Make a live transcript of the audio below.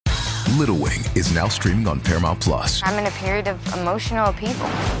Little Wing is now streaming on Paramount Plus. I'm in a period of emotional upheaval.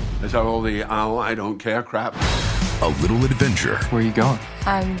 Is that all the I don't care crap? A little adventure. Where are you going?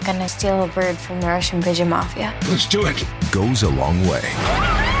 I'm gonna steal a bird from the Russian pigeon mafia. Let's do it. Goes a long way.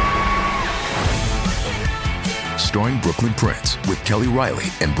 Starring Brooklyn Prince with Kelly Riley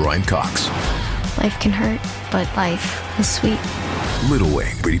and Brian Cox. Life can hurt, but life is sweet. Little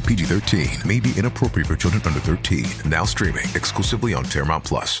Wing, rated PG-13, may be inappropriate for children under 13. Now streaming exclusively on Paramount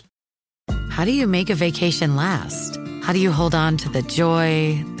Plus. How do you make a vacation last? How do you hold on to the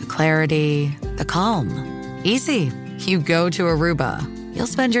joy, the clarity, the calm? Easy. You go to Aruba. You'll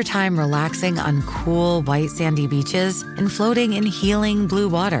spend your time relaxing on cool, white, sandy beaches and floating in healing blue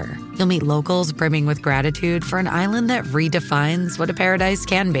water. You'll meet locals brimming with gratitude for an island that redefines what a paradise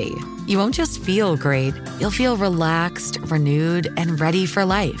can be. You won't just feel great. You'll feel relaxed, renewed, and ready for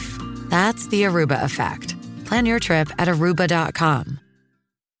life. That's the Aruba effect. Plan your trip at Aruba.com.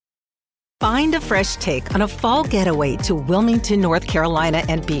 Find a fresh take on a fall getaway to Wilmington, North Carolina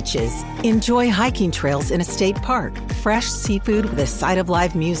and beaches. Enjoy hiking trails in a state park, fresh seafood with a side of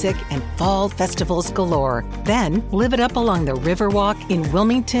live music, and fall festivals galore. Then live it up along the Riverwalk in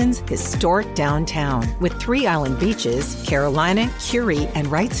Wilmington's historic downtown. With 3 island beaches, Carolina, Curie, and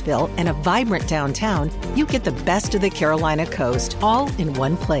Wrightsville, and a vibrant downtown, you get the best of the Carolina coast all in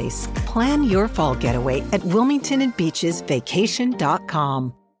one place. Plan your fall getaway at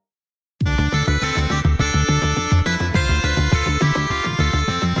WilmingtonandBeachesVacation.com.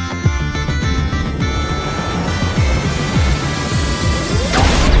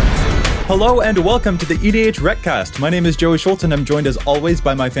 Hello and welcome to the EDHRECast. My name is Joey Schultz and I'm joined as always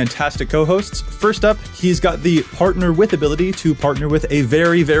by my fantastic co-hosts. First up, he's got the partner with ability to partner with a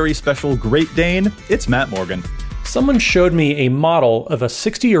very, very special Great Dane. It's Matt Morgan. Someone showed me a model of a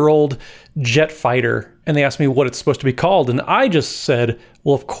 60-year-old jet fighter and they asked me what it's supposed to be called. And I just said,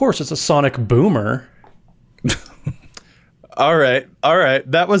 well, of course it's a sonic boomer. All right.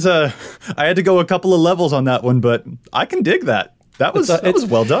 That was I had to go a couple of levels on that one, but I can dig that. That was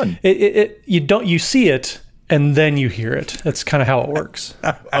well done. You see it and then you hear it. That's kind of how it works.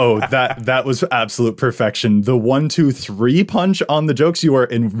 That was absolute perfection. The 1, 2, 3 punch on the jokes. You are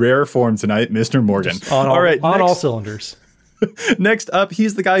in rare form tonight, Mr. Morgan. All cylinders. Next up,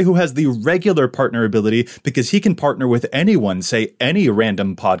 he's the guy who has the regular partner ability because he can partner with anyone, say any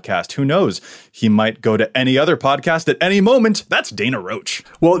random podcast. Who knows? He might go to any other podcast at any moment. That's Dana Roach.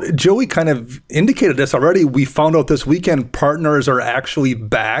 Well, Joey kind of indicated this already. We found out this weekend partners are actually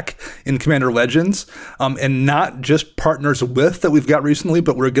back in Commander Legends, and not just partners with that we've got recently,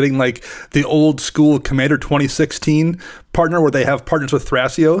 but we're getting like the old school Commander 2016 partner where they have partners with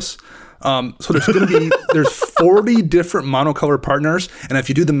Thrasios. So there's going to be, there's 40 different monocolor partners. And if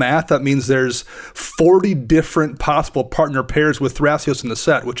you do the math, that means there's 40 different possible partner pairs with Thrasios in the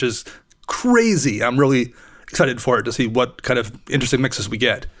set, which is crazy. I'm really excited for it to see what kind of interesting mixes we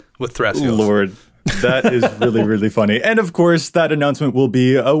get with Thrasios. Lord. That is really, really funny. And of course, that announcement will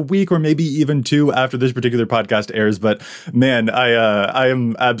be a week or maybe even 2 after this particular podcast airs. But man, I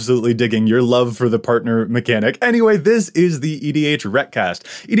am absolutely digging your love for the partner mechanic. Anyway, this is the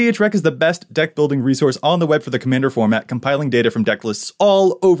EDHRECast. EDHREC is the best deck building resource on the web for the Commander format, compiling data from deck lists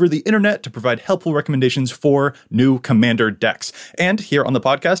all over the internet to provide helpful recommendations for new Commander decks. And here on the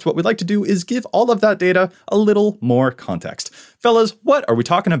podcast, what we'd like to do is give all of that data a little more context. Fellas, what are we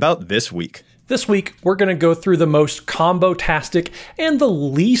talking about this week? This week, we're going to go through the most combo-tastic and the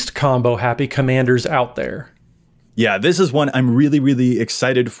least combo-happy commanders out there. Yeah, this is one I'm really, really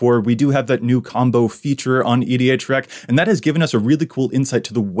excited for. We do have that new combo feature on EDHREC, and that has given us a really cool insight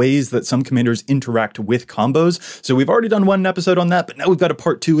to the ways that some commanders interact with combos. So we've already done one episode on that, but now we've got a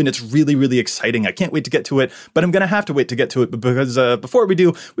part 2, and it's really, really exciting. I can't wait to get to it, but I'm going to have to wait to get to it because before we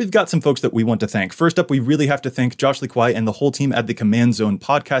do, we've got some folks that we want to thank. First up, we really have to thank Josh Lequai and the whole team at the Command Zone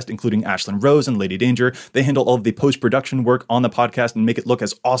podcast, including Ashlyn Rose and Lady Danger. They handle all of the post-production work on the podcast and make it look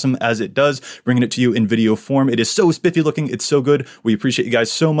as awesome as it does, bringing it to you in video form. It is so spiffy looking. It's so good. We appreciate you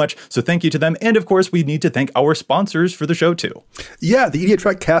guys so much. So thank you to them. And of course, we need to thank our sponsors for the show too. Yeah, the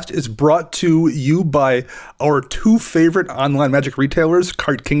EDHRECast is brought to you by our 2 favorite online Magic retailers,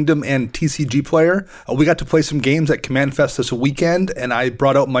 Card Kingdom and TCG Player. We got to play some games at Command Fest this weekend, and I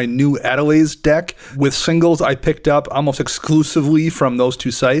brought out my new Adelaide's deck with singles I picked up almost exclusively from those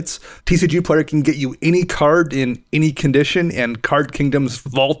 2 sites. TCG Player can get you any card in any condition, and Card Kingdom's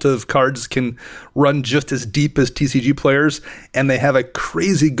vault of cards can run just as deep as TCG Players, and they have a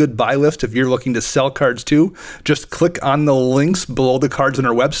crazy good buy list if you're looking to sell cards too. Just click on the links below the cards on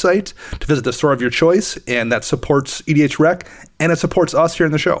our website to visit the store of your choice, and that supports EDHREC and it supports us here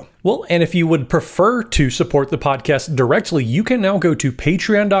in the show. Well, and if you would prefer to support the podcast directly, you can now go to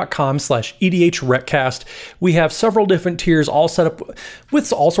patreon.com/EDHRECast. We have several different tiers all set up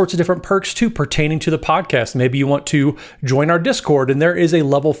with all sorts of different perks too pertaining to the podcast. Maybe you want to join our Discord, and there is a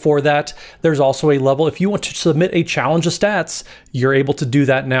level for that. There's also a level if you want to submit a challenge of stats, you're able to do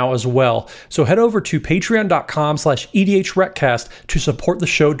that now as well. So head over to patreon.com/EDHRECast to support the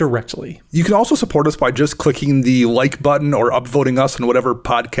show directly. You can also support us by just clicking the like button or upvoting us on whatever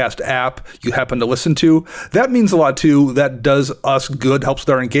podcast app you happen to listen to. That means a lot too. That does us good, helps with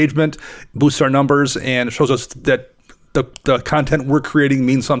our engagement, boosts our numbers, and shows us that the content we're creating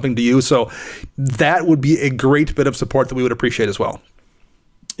means something to you. So that would be a great bit of support that we would appreciate as well.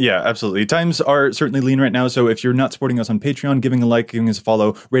 Yeah, absolutely. Times are certainly lean right now, so if you're not supporting us on Patreon, giving a like, giving us a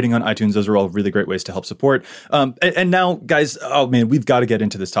follow, rating on iTunes, those are all really great ways to help support. And now, guys, oh man, we've got to get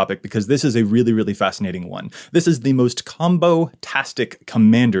into this topic because this is a really, really fascinating one. This is the most combo-tastic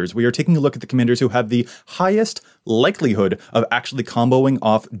commanders. We are taking a look at the commanders who have the highest likelihood of actually comboing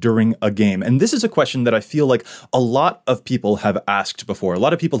off during a game. And this is a question that I feel like a lot of people have asked before. A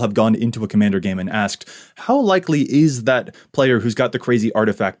lot of people have gone into a commander game and asked, how likely is that player who's got the crazy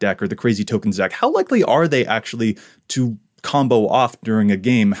artifact deck or the crazy tokens deck, how likely are they actually to combo off during a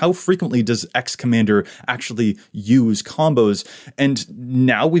game? How frequently does X commander actually use combos? And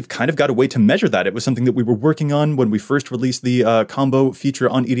now we've kind of got a way to measure that. It was something that we were working on when we first released the combo feature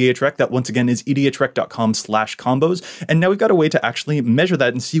on EDHREC. That once again is edhrec.com/combos. And now we've got a way to actually measure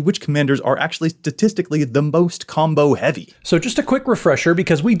that and see which commanders are actually statistically the most combo heavy. So just a quick refresher,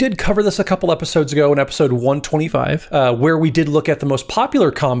 because we did cover this a couple episodes ago in episode 125, where we did look at the most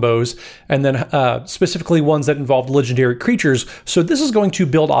popular combos and then specifically ones that involved legendary creatures. So this is going to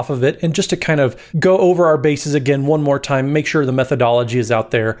build off of it. And just to kind of go over our bases again one more time, make sure the methodology is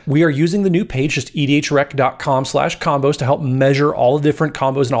out there. We are using the new page, just edhrec.com/combos, to help measure all the different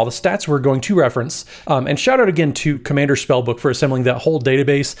combos and all the stats we're going to reference. And shout out again to Commander Spellbook for assembling that whole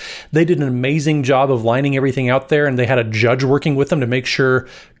database. They did an amazing job of lining everything out there, and they had a judge working with them to make sure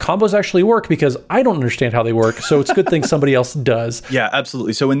combos actually work, because I don't understand how they work. So it's a good thing somebody else does. Yeah,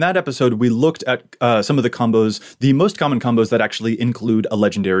 absolutely. So in that episode, we looked at some of the combos, the most common combos that actually include a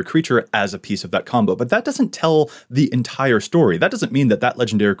legendary creature as a piece of that combo. But that doesn't tell the entire story. That doesn't mean that that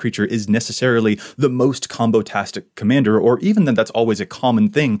legendary creature is necessarily the most combo-tastic commander, or even that that's always a common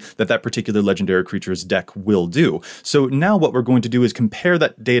thing that that particular legendary creature's deck will do. So now what we're going to do is compare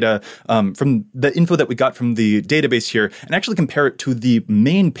that data from the info that we got from the database here and actually compare it to the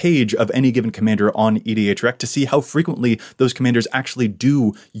main page of any given commander on EDHREC to see how frequently those commanders actually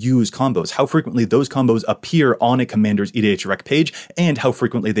do use combos, how frequently those combos appear on a commander's EDHREC page, and how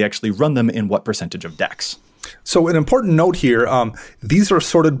frequently they actually run them in what percentage of decks. So an important note here, these are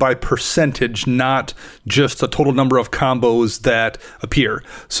sorted by percentage, not just the total number of combos that appear.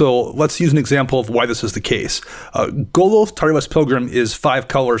 So let's use an example of why this is the case. Golos Tardieless Pilgrim is 5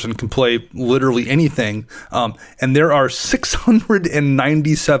 colors and can play literally anything. And there are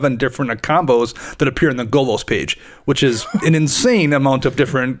 697 different combos that appear in the Golos page, which is an insane amount of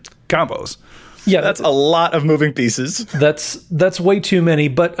different combos. Yeah, that's a lot of moving pieces. That's way too many.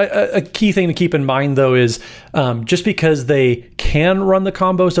 But a key thing to keep in mind, though, is just because they can run the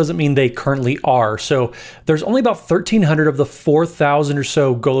combos doesn't mean they currently are. So there's only about 1,300 of the 4,000 or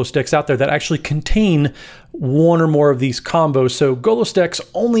so Golos decks out there that actually contain one or more of these combos. So Golos decks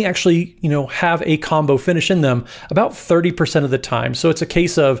only actually, have a combo finish in them about 30% of the time. So it's a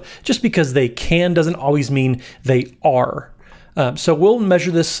case of just because they can doesn't always mean they are. So we'll measure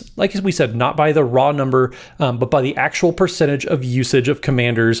this, like we said, not by the raw number, but by the actual percentage of usage of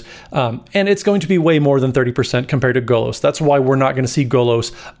commanders. And it's going to be way more than 30% compared to Golos. That's why we're not going to see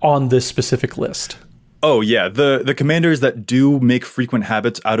Golos on this specific list. Oh, yeah. The commanders that do make frequent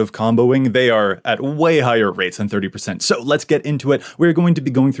habits out of comboing, they are at way higher rates than 30%. So let's get into it. We're going to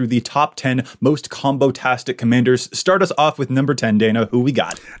be going through the top 10 most combo-tastic commanders. Start us off with number 10, Dana. Who we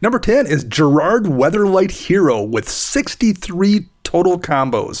got? Number 10 is Gerard Weatherlight Hero with 63 total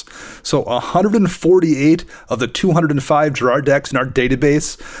combos. So 148 of the 205 Gerard decks in our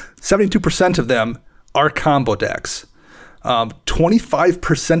database, 72% of them are combo decks.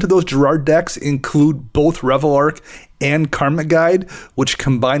 25% of those Gerard decks include both Revel Arc and Karmic Guide, which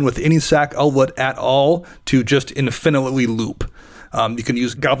combine with any sack outlet at all to just infinitely loop. You can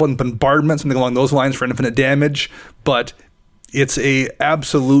use Goblin Bombardment, something along those lines, for infinite damage, but it's a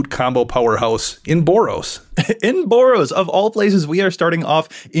absolute combo powerhouse in Boros. In Boros, of all places, we are starting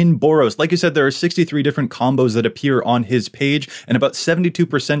off in Boros. Like you said, there are 63 different combos that appear on his page, and about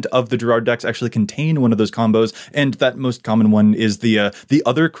 72% of the Gerard decks actually contain one of those combos, and that most common one is the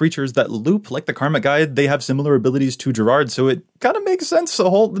other creatures that loop, like the Karma Guide. They have similar abilities to Gerard, so it kind of makes sense.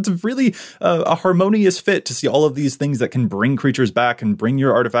 It's really a harmonious fit to see all of these things that can bring creatures back and bring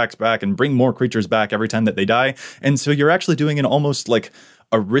your artifacts back and bring more creatures back every time that they die, and so you're actually doing an almost like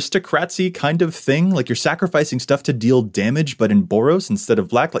aristocracy kind of thing. Like you're sacrificing stuff to deal damage, but in Boros instead of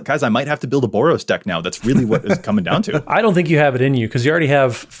black. Like, guys, I might have to build a Boros deck now. That's really what it's coming down to. I don't think you have it in you because you already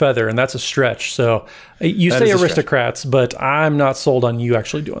have Feather, and that's a stretch. So you say aristocrats, but I'm not sold on you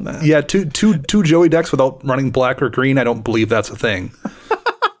actually doing that. Yeah, two Joey decks without running black or green. I don't believe that's a thing.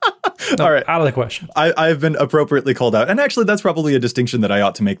 No, all right, out of the question. I've been appropriately called out. And actually, that's probably a distinction that I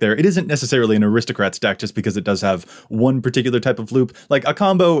ought to make there. It isn't necessarily an aristocrats deck just because it does have one particular type of loop. Like a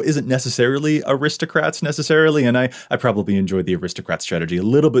combo isn't necessarily aristocrats necessarily. And I probably enjoy the aristocrat strategy a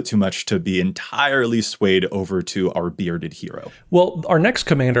little bit too much to be entirely swayed over to our bearded hero. Well, our next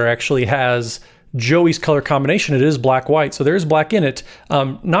commander actually has Joey's color combination. It is black-white, so there's black in it.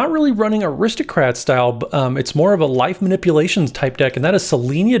 Not really running aristocrat style, but it's more of a life manipulations type deck, and that is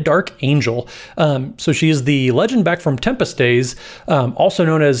Selenia Dark Angel. So she is the legend back from Tempest days, also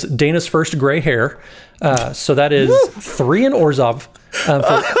known as Dana's first gray hair. So that is 3 in Orzhov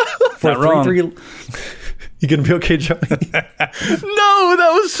for 3/3. You gonna be okay, Joey? No, that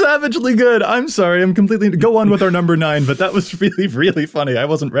was savagely good. I'm sorry. I'm completely... Go on with our number 9, but that was really, really funny. I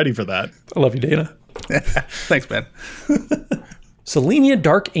wasn't ready for that. I love you, Dana. Thanks, man. Selenia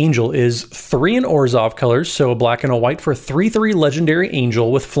Dark Angel is 3 in Orzhov colors, so a black and a white for 3/3 legendary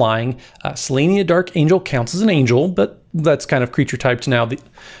angel with flying. Selenia Dark Angel counts as an angel, but that's kind of creature typed now.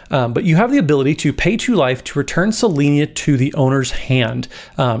 But you have the ability to pay 2 life to return Selenia to the owner's hand.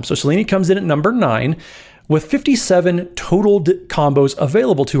 So Selenia comes in at number 9. With 57 total combos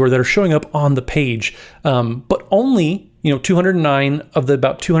available to her that are showing up on the page, but only 209 of the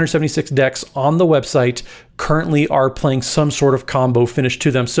about 276 decks on the website currently are playing some sort of combo finish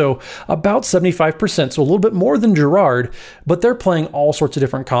to them. So about 75%, so a little bit more than Gerard, but they're playing all sorts of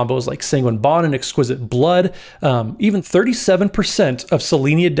different combos like Sanguine Bond and Exquisite Blood. Even 37% of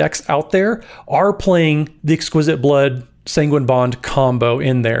Selenia decks out there are playing the Exquisite Blood Sanguine Bond combo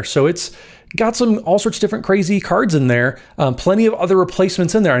in there. So it's got all sorts of different crazy cards in there. Plenty of other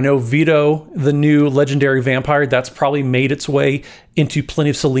replacements in there. I know Vito, the new legendary vampire, that's probably made its way into plenty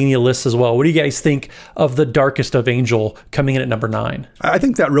of Selenia lists as well. What do you guys think of the Darkest of Angel coming in at number 9? I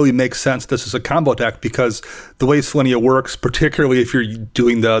think that really makes sense. This is a combo deck because the way Selenia works, particularly if you're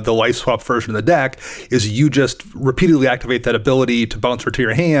doing the life swap version of the deck, is you just repeatedly activate that ability to bounce her to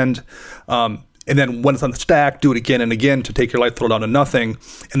your hand. And then when it's on the stack, do it again and again to take your life, throw down to nothing,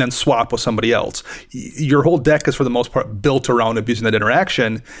 and then swap with somebody else. Your whole deck is, for the most part, built around abusing that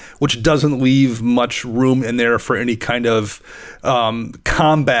interaction, which doesn't leave much room in there for any kind of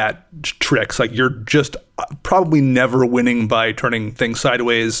combat tricks. Like, you're just probably never winning by turning things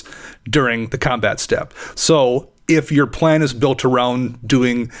sideways during the combat step. So if your plan is built around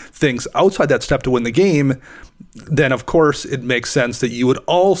doing things outside that step to win the game, then of course it makes sense that you would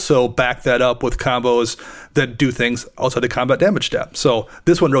also back that up with combos that do things outside the combat damage step. So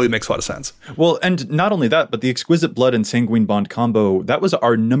this one really makes a lot of sense. Well, and not only that, but the Exquisite Blood and Sanguine Bond combo, that was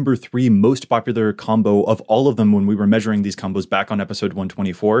our number 3 most popular combo of all of them when we were measuring these combos back on episode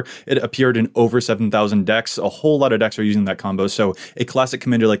 124. It appeared in over 7,000 decks. A whole lot of decks are using that combo. So a classic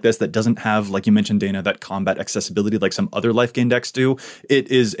commander like this that doesn't have, like you mentioned, Dana, that combat accessibility like some other life gain decks do, it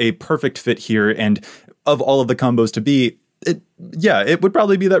is a perfect fit here. And of all of the combos to be, it would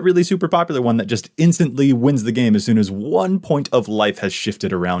probably be that really super popular one that just instantly wins the game as soon as 1 point of life has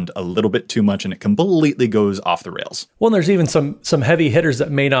shifted around a little bit too much and it completely goes off the rails. Well, and there's even some heavy hitters that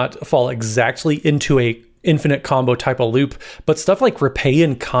may not fall exactly into a infinite combo type of loop, but stuff like Repay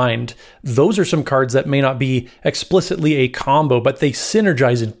in Kind, those are some cards that may not be explicitly a combo, but they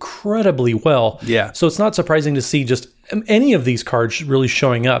synergize incredibly well. Yeah. So it's not surprising to see just any of these cards really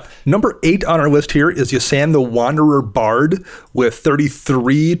showing up. Number 8 on our list here is Yasan the Wanderer Bard with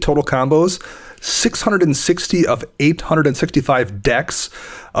 33 total combos. 660 of 865 decks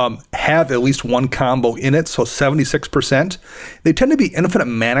have at least one combo in it, so 76%. They tend to be infinite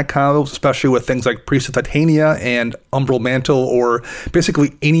mana combos, especially with things like Priest of Titania and Umbral Mantle, or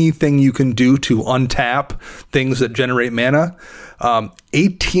basically anything you can do to untap things that generate mana.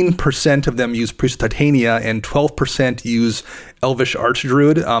 18% of them use Priest of Titania and 12% use Elvish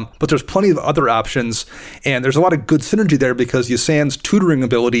Archdruid, but there's plenty of other options, and there's a lot of good synergy there because Yasan's tutoring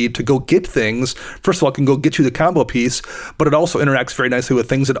ability to go get things, first of all, can go get you the combo piece, but it also interacts very nicely with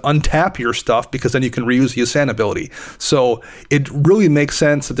things things that untap your stuff, because then you can reuse the Yusan ability. So it really makes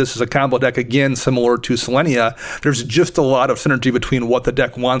sense that this is a combo deck, again, similar to Selenia. There's just a lot of synergy between what the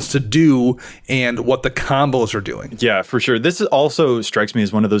deck wants to do and what the combos are doing. Yeah, for sure. This also strikes me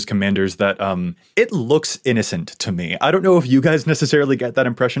as one of those commanders that it looks innocent to me. I don't know if you guys necessarily get that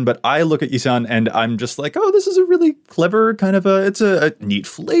impression, but I look at Yusan and I'm just like, oh, this is a really clever kind of it's a neat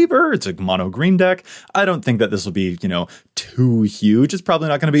flavor. It's a mono green deck. I don't think that this will be, too huge. It's probably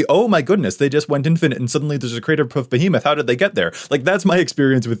not going to be, oh my goodness, they just went infinite and suddenly there's a Crater Puff Behemoth. How did they get there? Like, that's my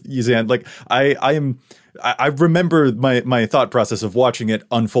experience with Yusan. Like, I remember my thought process of watching it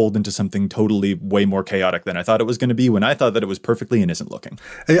unfold into something totally way more chaotic than I thought it was going to be, when I thought that it was perfectly innocent looking.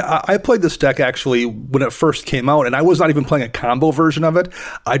 I played this deck actually when it first came out, and I was not even playing a combo version of it.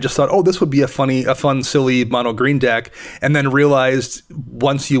 I just thought, oh, this would be a fun, silly mono green deck, and then realized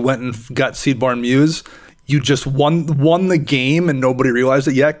once you went and got Seedborn Muse, you just won the game and nobody realized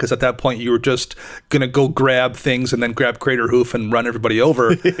it yet, because at that point you were just going to go grab things and then grab Crater Hoof and run everybody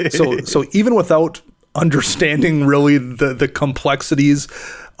over. So even without understanding really the complexities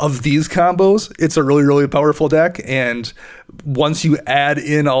of these combos, it's a really, really powerful deck. And once you add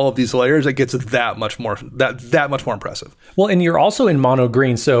in all of these layers, it gets that much more impressive. Well, and you're also in mono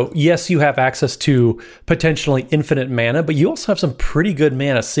green, so yes, you have access to potentially infinite mana, but you also have some pretty good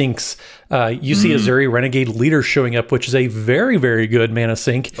mana sinks. You see Azuri Renegade Leader showing up, which is a very, very good mana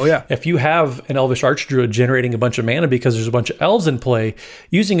sink. Oh yeah. If you have an Elvish Archdruid generating a bunch of mana because there's a bunch of elves in play,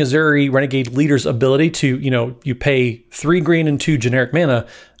 using Azuri Renegade Leader's ability to, you pay 3 green and 2 generic mana,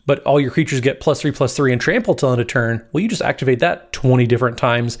 but all your creatures get +3/+3 and trample till end of turn. Well, you just activate that 20 different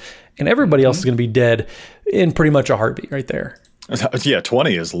times, and everybody else is going to be dead in pretty much a heartbeat right there. Yeah,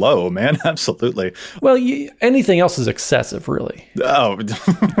 20 is low, man. Absolutely. Well, anything else is excessive, really. Oh,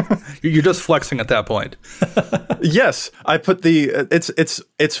 you're just flexing at that point. Yes, I put it's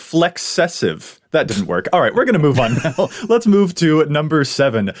flexessive. That didn't work. All right, we're going to move on now. Let's move to number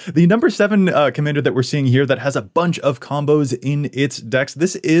 7. The number 7 commander that we're seeing here that has a bunch of combos in its decks.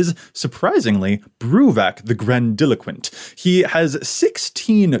 This is, surprisingly, Bruvak the Grandiloquent. He has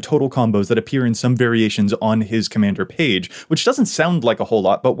 16 total combos that appear in some variations on his commander page, which doesn't sound like a whole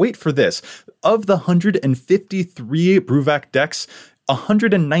lot, but wait for this. Of the 153 Bruvak decks,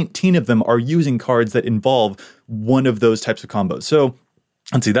 119 of them are using cards that involve one of those types of combos. So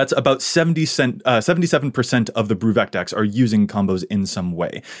let's see, that's about 77% of the Bruvak decks are using combos in some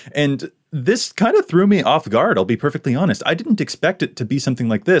way. And this kind of threw me off guard, I'll be perfectly honest. I didn't expect it to be something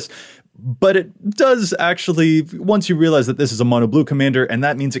like this, but it does actually, once you realize that this is a mono blue commander, and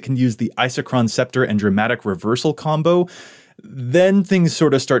that means it can use the Isochron Scepter and Dramatic Reversal combo, then things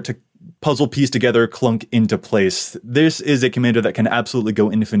sort of start to puzzle piece together, clunk into place. This is a commander that can absolutely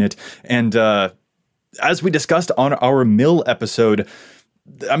go infinite. And as we discussed on our mill episode,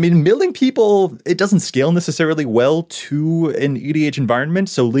 I mean, milling people, it doesn't scale necessarily well to an EDH environment,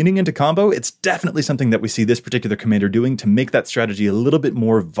 so leaning into combo, it's definitely something that we see this particular commander doing to make that strategy a little bit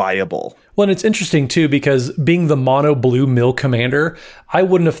more viable. Well, and it's interesting, too, because being the mono blue mill commander, I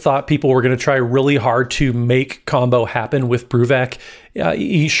wouldn't have thought people were going to try really hard to make combo happen with Bruvak.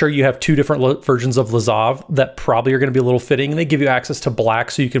 Sure, you have 2 different versions of Lazav that probably are going to be a little fitting, and they give you access to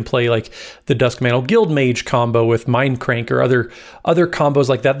black, so you can play like the Duskmantle Guildmage combo with Mindcrank or other combos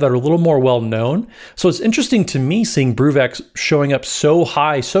like that are a little more well known. So it's interesting to me seeing Bruvak showing up so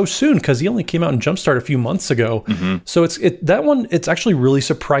high so soon, because he only came out in Jumpstart a few months ago. Mm-hmm. So it's actually really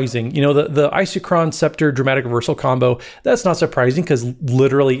surprising. The Isochron Scepter Dramatic Reversal combo, that's not surprising because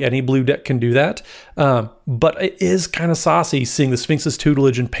literally any blue deck can do that. But it is kind of saucy seeing the Sphinx's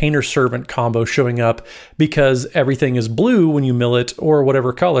Tutelage and Painter Servant combo showing up, because everything is blue when you mill it, or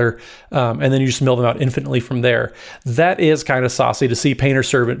whatever color, and then you just mill them out infinitely from there. That is kind of saucy to see Painter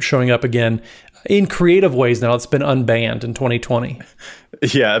Servant showing up again in creative ways now. It's been unbanned in 2020.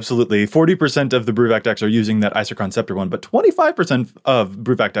 Yeah, absolutely. 40% of the Bruvak decks are using that Isochron Scepter one, but 25% of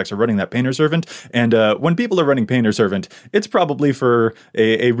Bruvak decks are running that Painter Servant. And when people are running Painter Servant, it's probably for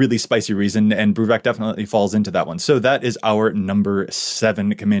a really spicy reason, and Bruvak definitely falls into that one. So that is our number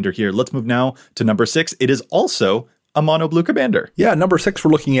 7 commander here. Let's move now to number 6. It is also a mono blue commander. Yeah, number 6,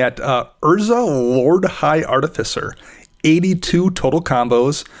 we're looking at Urza Lord High Artificer. 82 total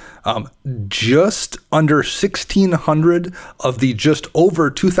combos. Just under 1,600 of the just over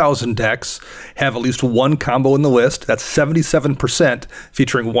 2,000 decks have at least one combo in the list. That's 77%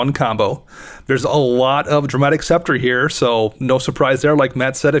 featuring one combo. There's a lot of Dramatic Scepter here, so no surprise there. Like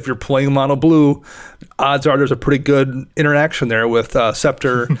Matt said, if you're playing mono blue, odds are there's a pretty good interaction there with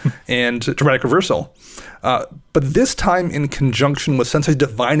Scepter and Dramatic Reversal. But this time in conjunction with Sensei's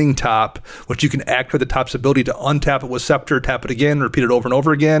Divining Top, which you can activate the top's ability to untap it with Scepter, tap it again, repeat it over and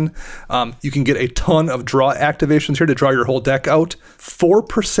over again. You can get a ton of draw activations here to draw your whole deck out.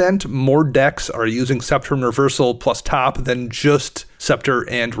 4% more decks are using Scepter and Reversal plus top than just Scepter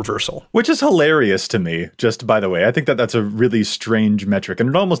and Reversal. Which is hilarious to me, just by the way. I think that that's a really strange metric, and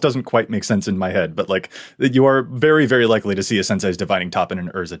it almost doesn't quite make sense in my head, but like, you are very, very likely to see a Sensei's Divining Top in an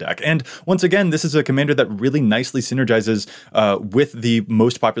Urza deck. And once again, this is a commander that really nicely synergizes with the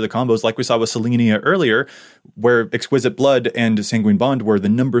most popular combos, like we saw with Selenia earlier, where Exquisite Blood and Sanguine Bond were the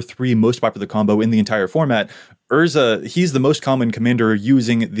number 3 most popular combo in the entire format. Urza, he's the most common commander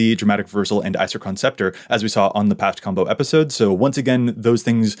using the Dramatic Reversal and Isochron Scepter, as we saw on the past combo episode. So once again, those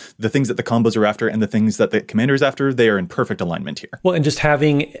things, the things that the combos are after and the things that the commander is after, they are in perfect alignment here. Well, and just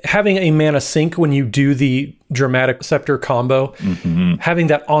having a mana sink when you do the Dramatic Scepter combo, having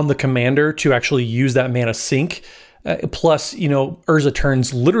that on the commander to actually use that mana sink. Plus, Urza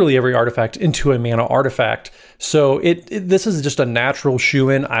turns literally every artifact into a mana artifact. So this is just a natural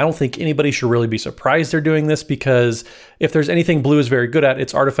shoe-in. I don't think anybody should really be surprised they're doing this, because if there's anything blue is very good at,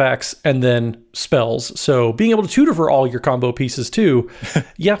 it's artifacts and then spells. So being able to tutor for all your combo pieces too,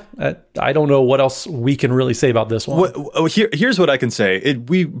 I don't know what else we can really say about this one. Here's what I can say.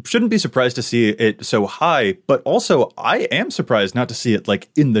 We shouldn't be surprised to see it so high, but also I am surprised not to see it like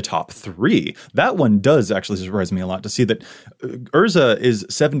in the top 3. That one does actually surprise me a lot, to see that Urza is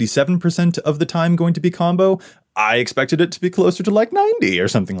 77% of the time going to be combo. I expected it to be closer to like 90 or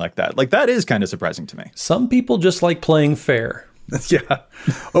something like that. Like, that is kind of surprising to me. Some people just like playing fair. Yeah.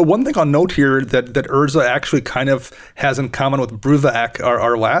 One thing I'll note here that Urza actually kind of has in common with Bruvak,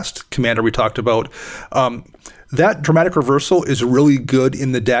 our last commander we talked about. That Dramatic Reversal is really good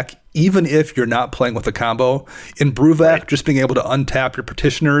in the deck, even if you're not playing with a combo. In Bruvak, just being able to untap your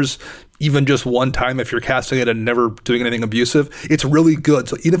Petitioners, even just one time if you're casting it and never doing anything abusive, it's really good.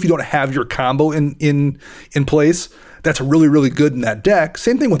 So even if you don't have your combo in place, that's really, really good in that deck.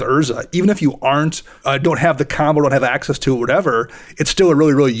 Same thing with Urza. Even if you don't have the combo, don't have access to it, whatever, it's still a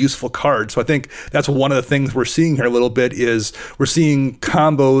really, really useful card. So I think that's one of the things we're seeing here a little bit, is we're seeing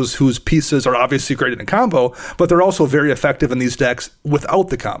combos whose pieces are obviously great in a combo, but they're also very effective in these decks without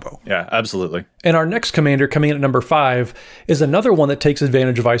the combo. Yeah, absolutely. And our next commander, coming in at number 5, is another one that takes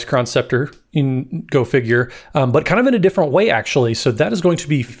advantage of Isochron Scepter, go figure, but kind of in a different way, actually. So that is going to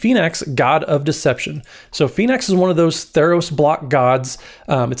be Phoenix, God of Deception. So Phoenix is one of those Theros block gods.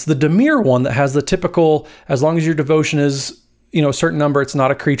 It's the Dimir one that has the typical, as long as your devotion is a certain number, it's not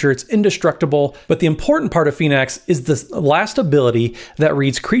a creature, it's indestructible. But the important part of Phoenix is the last ability that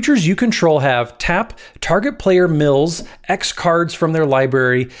reads, creatures you control have tap, target player mills X cards from their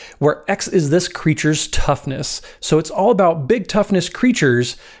library, where X is this creature's toughness. So it's all about big toughness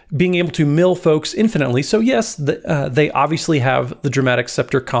creatures being able to mill folks infinitely. So yes, they obviously have the Dramatic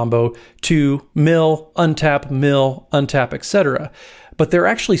Scepter combo to mill, untap, etc. But there are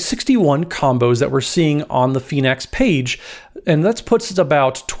actually 61 combos that we're seeing on the Phoenix page, and that puts us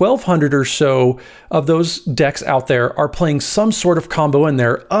about 1,200 or so of those decks out there are playing some sort of combo in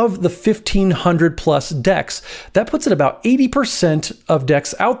there. Of the 1,500 plus decks, that puts it about 80% of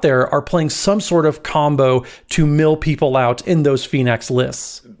decks out there are playing some sort of combo to mill people out in those Phoenix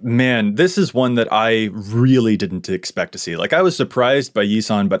lists. Man, this is one that I really didn't expect to see. Like, I was surprised by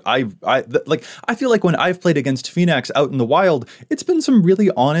Yisan, but I feel like when I've played against Phoenix out in the wild, it's been some really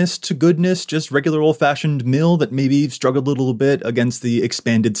honest to goodness, just regular old-fashioned mill that maybe struggled a little bit against the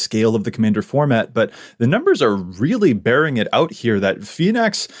expanded scale of the Commander format. But the numbers are really bearing it out here that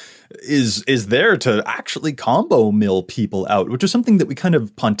Phoenix is there to actually combo mill people out, which is something that we kind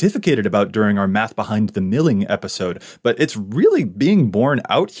of pontificated about during our Math Behind the Milling episode. But it's really being borne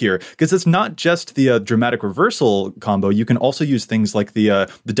out here, because it's not just the Dramatic Reversal combo. You can also use things like the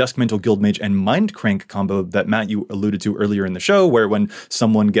Duskmantle Guildmage and Mind Crank combo that, Matt, you alluded to earlier in the show, where when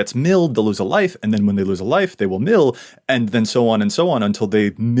someone gets milled, they'll lose a life, and then when they lose a life, they will mill, and then so on until they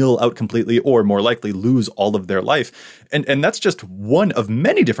mill out completely, or more likely lose all of their life. And that's just one of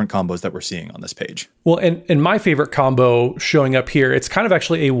many different combos combos that we're seeing on this page. Well, and my favorite combo showing up here, it's kind of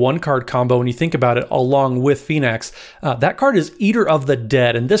actually a one-card combo when you think about it, along with Phoenix. That card is Eater of the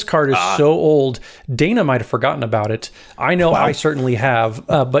Dead, and this card is so old, Dana might have forgotten about it. I know I certainly have,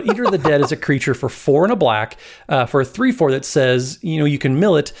 but Eater of the Dead is a creature for 4 and a black, for a 3/4 that says, you can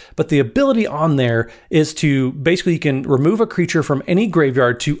mill it, but the ability on there is to, basically you can remove a creature from any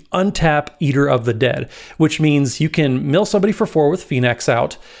graveyard to untap Eater of the Dead, which means you can mill somebody for 4 with Phoenix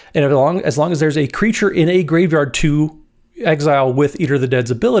out, and as long as there's a creature in a graveyard to exile with Eater of the Dead's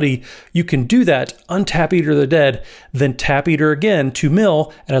ability, you can do that, untap Eater of the Dead, then tap Eater again to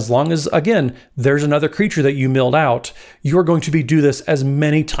mill, and as long as, again, there's another creature that you milled out, you're going to do this as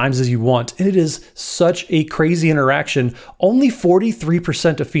many times as you want. And it is such a crazy interaction. Only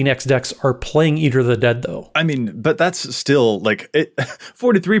 43% of Phoenix decks are playing Eater of the Dead, though. I mean, but that's still,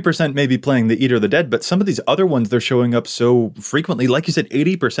 43% may be playing the Eater of the Dead, but some of these other ones, they're showing up so frequently, like you said,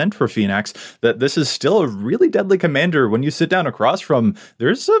 80% for Phoenix, that this is still a really deadly commander. When you sit down across from,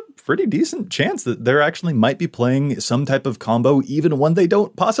 there's a pretty decent chance that there actually might be playing some type of combo, even one they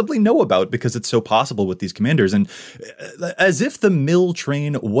don't possibly know about, because it's so possible with these commanders. And as if the mill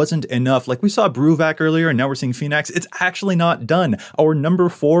train wasn't enough, like we saw Bruvac earlier, and now we're seeing Phoenix, it's actually not done. Our number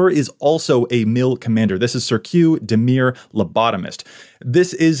 4 is also a mill commander. This is Sir Q, Demir, Lobotomist.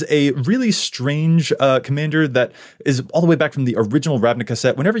 This is a really strange commander that is all the way back from the original Ravnica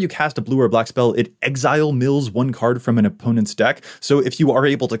set. Whenever you cast a blue or black spell, it exile mills 1 card from an opponent's deck. So if you are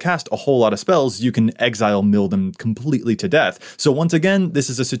able to cast a whole lot of spells, you can exile mill them completely to death. So once again, this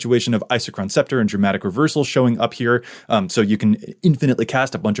is a situation of Isochron Scepter and Dramatic Reversal showing up here. So you can infinitely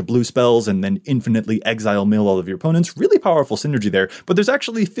cast a bunch of blue spells and then infinitely exile mill all of your opponents. Really powerful synergy there. But there's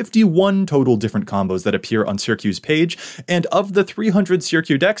actually 51 total different combos that appear on Sir Q's page. And of the 300 Sir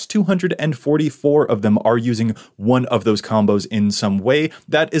Q decks, 244 of them are using one of those combos in some way.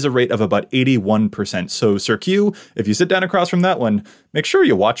 That is a rate of about 81%. So Sir Q, if you sit down across from that one, make sure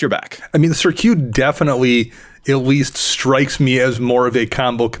you watch your back. I mean, Sir Q definitely at least strikes me as more of a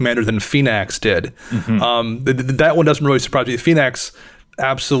combo commander than Phoenix did. That one doesn't really surprise me. Phoenix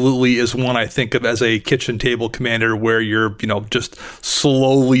absolutely is one I think of as a kitchen table commander where you're, just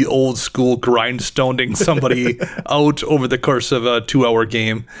slowly old school grindstoning somebody out over the course of a 2-hour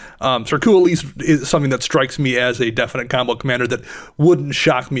game. Sir Q at least is something that strikes me as a definite combo commander that wouldn't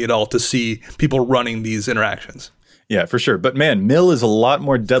shock me at all to see people running these interactions. Yeah, for sure. But man, mill is a lot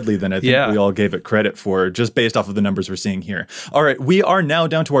more deadly than I think we all gave it credit for, just based off of the numbers we're seeing here. All right, we are now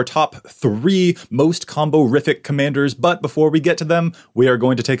down to our top 3 most combo-rific commanders. But before we get to them, we are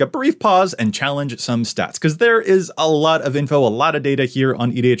going to take a brief pause and challenge some stats, because there is a lot of info, a lot of data here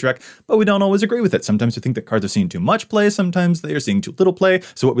on EDHREC, but we don't always agree with it. Sometimes we think that cards are seeing too much play, sometimes they are seeing too little play.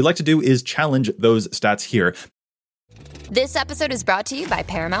 So what we like to do is challenge those stats here. This episode is brought to you by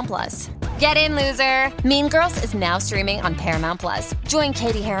Paramount Plus. Get in, loser! Mean Girls is now streaming on Paramount Plus. Join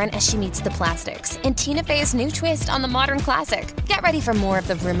Katie Heron as she meets the plastics in Tina Fey's new twist on the modern classic. Get ready for more of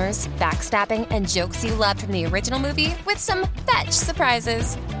the rumors, backstabbing, and jokes you loved from the original movie with some fetch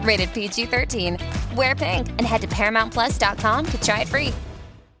surprises. Rated PG-13. Wear pink and head to ParamountPlus.com to try it free.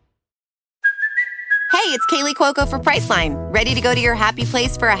 Hey, it's Kaylee Cuoco for Priceline. Ready to go to your happy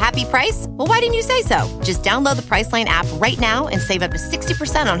place for a happy price? Well, why didn't you say so? Just download the Priceline app right now and save up to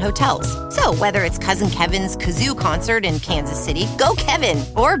 60% on hotels. So whether it's Cousin Kevin's Kazoo Concert in Kansas City, go Kevin,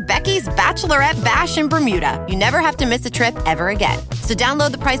 or Becky's Bachelorette Bash in Bermuda, you never have to miss a trip ever again. So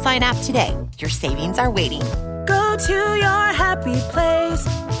download the Priceline app today. Your savings are waiting. Go to your happy place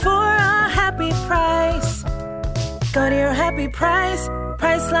for a happy price. Go to your happy price,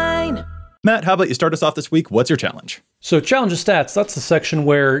 Priceline. Matt, how about you start us off this week? What's your challenge? So challenge of stats, that's the section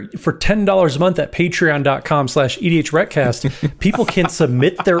where for $10 a month at patreon.com/EDHRECast, people can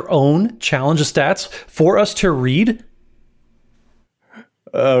submit their own challenge of stats for us to read.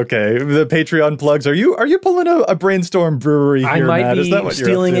 Okay, the Patreon plugs. Are you pulling a Brainstorm Brewery here, I might Matt? be Is that what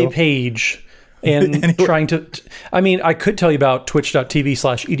stealing you're up to? a page and Anyway. trying to... I mean, I could tell you about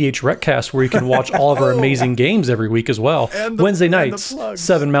twitch.tv/EDHRECast where you can watch all of our amazing games every week as well. Wednesday nights,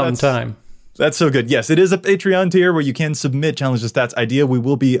 7 Mountain Time. That's so good. Yes, it is a Patreon tier where you can submit challenge to stats idea. We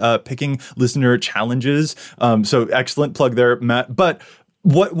will be picking listener challenges. So excellent plug there, Matt. But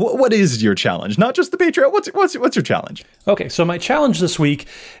what is your challenge? Not just the Patreon. What's your challenge? Okay, so my challenge this week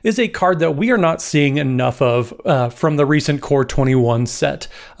is a card that we are not seeing enough of from the recent Core 21 set.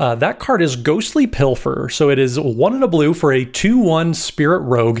 That card is Ghostly Pilferer. So it is 1 and a blue for a 2/1 Spirit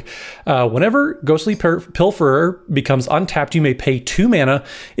Rogue. Whenever Ghostly Pilferer becomes untapped, you may pay 2 mana.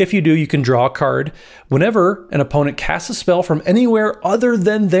 If you do, you can draw a card. Whenever an opponent casts a spell from anywhere other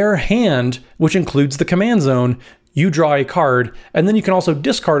than their hand, which includes the command zone, you draw a card, and then you can also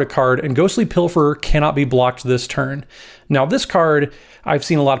discard a card, and Ghostly Pilferer cannot be blocked this turn. Now, this card, I've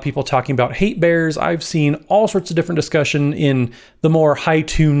seen a lot of people talking about hate bears. I've seen all sorts of different discussion in the more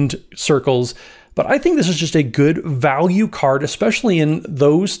high-tuned circles, but I think this is just a good value card, especially in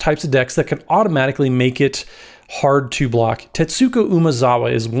those types of decks that can automatically make it hard to block. Tetsuko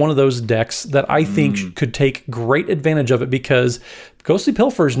Umezawa is one of those decks that I think could take great advantage of it, because Ghostly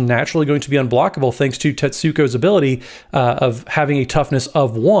Pilferer is naturally going to be unblockable thanks to Tetsuko's ability of having a toughness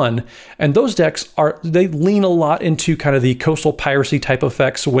of 1. And those decks they lean a lot into kind of the coastal piracy type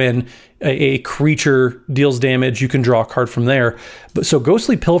effects. When a creature deals damage, you can draw a card from there. But so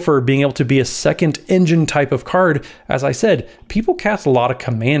Ghostly Pilferer being able to be a second engine type of card, as I said, people cast a lot of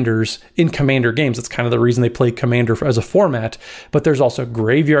commanders in commander games. That's kind of the reason they play commander as a format. But there's also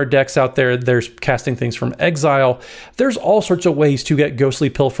graveyard decks out there. There's casting things from exile. There's all sorts of ways to get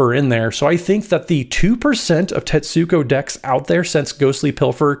Ghostly Pilferer in there. So I think that the 2% of Tetsuko decks out there since Ghostly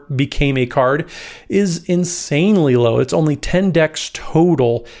Pilferer became a card is insanely low. It's only 10 decks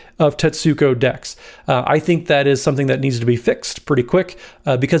total of Tetsuko decks. I think that is something that needs to be fixed pretty quick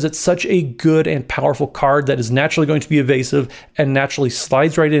because it's such a good and powerful card that is naturally going to be evasive and naturally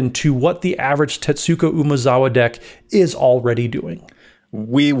slides right into what the average Tetsuko Umezawa deck is already doing.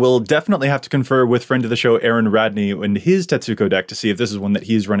 We will definitely have to confer with friend of the show, Aaron Radney, and his Tetsuko deck to see if this is one that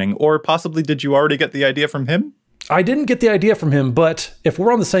he's running, or possibly did you already get the idea from him? I didn't get the idea from him, but if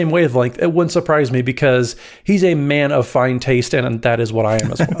we're on the same wavelength, it wouldn't surprise me because he's a man of fine taste, and that is what I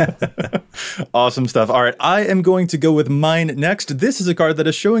am as well. Awesome stuff. All right, I am going to go with mine next. This is a card that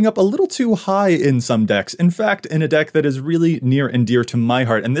is showing up a little too high in some decks. In fact, in a deck that is really near and dear to my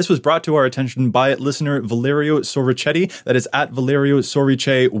heart. And this was brought to our attention by listener Valerio Soricetti. That is at Valerio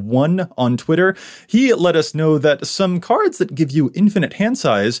Sorice1 on Twitter. He let us know that some cards that give you infinite hand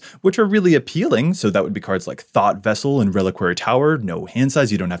size, which are really appealing, so that would be cards like Thought Vessel and Reliquary Tower, no hand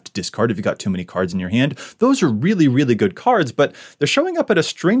size, you don't have to discard if you got too many cards in your hand. Those are really, really good cards, but they're showing up at a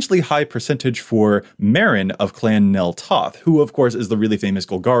strangely high percentage for Marin of Clan Nel Toth, who of course is the really famous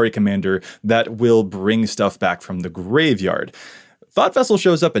Golgari commander that will bring stuff back from the graveyard. Thought Vessel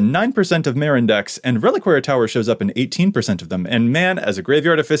shows up in 9% of Marin decks, and Reliquary Tower shows up in 18% of them. And man, as a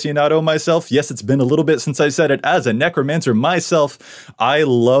graveyard aficionado myself, yes, it's been a little bit since I said it, as a necromancer myself, I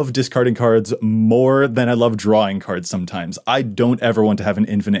love discarding cards more than I love drawing cards sometimes. I don't ever want to have an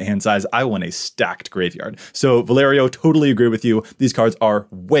infinite hand size. I want a stacked graveyard. So Valerio, totally agree with you. These cards are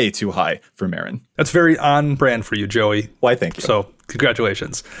way too high for Marin. That's very on brand for you, Joey. Why, thank you. So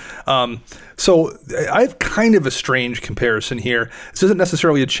congratulations. So I have kind of a strange comparison here. This isn't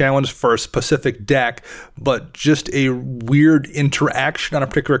necessarily a challenge for a specific deck, but just a weird interaction on a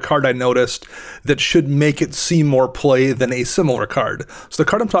particular card I noticed that should make it see more play than a similar card. So the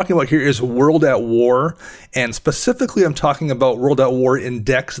card I'm talking about here is World at War, and specifically I'm talking about World at War in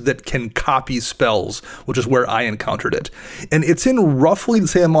decks that can copy spells, which is where I encountered it. And it's in roughly the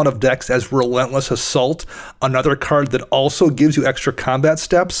same amount of decks as Relentless Assault, another card that also gives you extra combat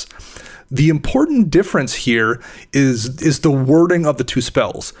steps. The important difference here is the wording of the two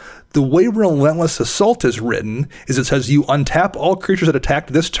spells. The way Relentless Assault is written is it says you untap all creatures that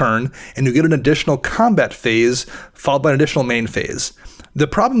attacked this turn, and you get an additional combat phase followed by an additional main phase. The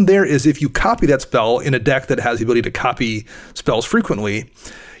problem there is if you copy that spell in a deck that has the ability to copy spells frequently,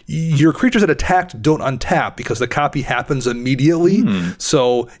 your creatures that attacked don't untap because the copy happens immediately.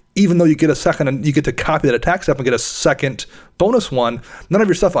 So even though you get a second and you get to copy that attack step and get a second bonus one, none of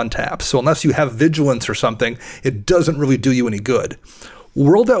your stuff untaps. So unless you have vigilance or something, it doesn't really do you any good.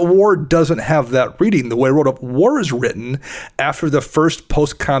 World at War doesn't have that reading. The way World at War is written, after the first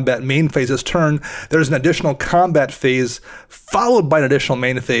post-combat main phase's turn, there's an additional combat phase followed by an additional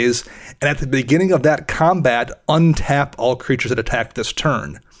main phase, and at the beginning of that combat, untap all creatures that attacked this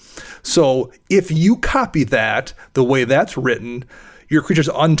turn. So if you copy that, the way that's written, your creatures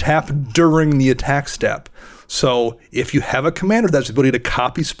untap during the attack step. So if you have a commander that has the ability to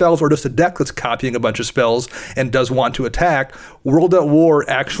copy spells, or just a deck that's copying a bunch of spells and does want to attack, World at War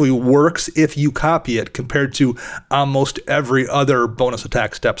actually works if you copy it compared to almost every other bonus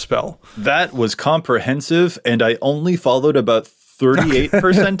attack step spell. That was comprehensive, and I only followed about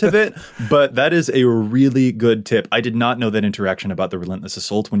 38% of it, but that is a really good tip. I did not know that interaction about the Relentless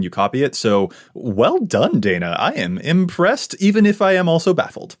Assault when you copy it, so well done, Dana. I am impressed, even if I am also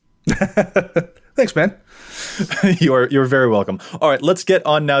baffled. Thanks, man. You're very welcome. All right, let's get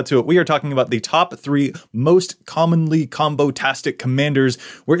on now to it. We are talking about the top 3 most commonly combo-tastic commanders.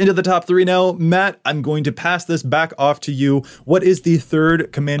 We're into the top 3 now. Matt, I'm going to pass this back off to you. What is the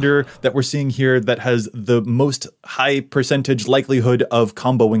third commander that we're seeing here that has the most high percentage likelihood of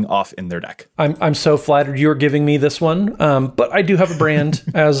comboing off in their deck? I'm so flattered you're giving me this one, but I do have a brand,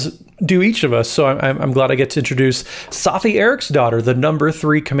 as do each of us, so I'm glad I get to introduce Safi Eriksdottir, the number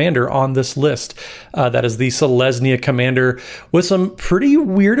 3 commander on this list. That is the Selesnya commander with some pretty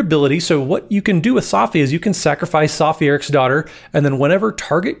weird abilities. So what you can do with Safi is you can sacrifice Safi Eriksdottir, and then whenever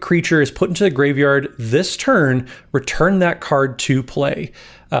target creature is put into the graveyard this turn, return that card to play.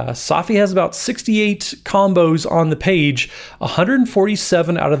 Safi has about 68 combos on the page.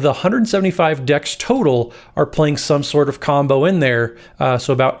 147 out of the 175 decks total are playing some sort of combo in there,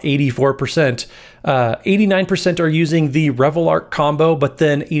 so about 84%. 89% are using the Revel Arc combo, but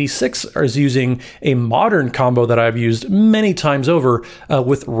then 86 is using a modern combo that I've used many times over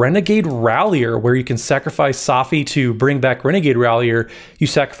with Renegade Rallier, where you can sacrifice Safi to bring back Renegade Rallier. You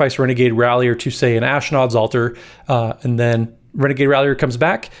sacrifice Renegade Rallier to, say, an Ashnod's Altar, and then Renegade Rallier comes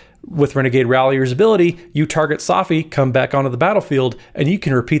back. With Renegade Rallier's ability, you target Safi, come back onto the battlefield, and you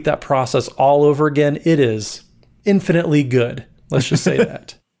can repeat that process all over again. It is infinitely good. Let's just say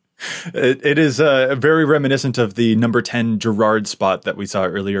that. It is very reminiscent of the number 10 Gerard spot that we saw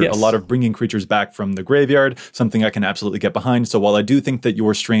earlier. Yes. A lot of bringing creatures back from the graveyard, something I can absolutely get behind. So while I do think that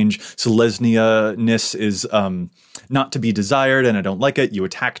your strange Selesnya-ness is not to be desired and I don't like it, you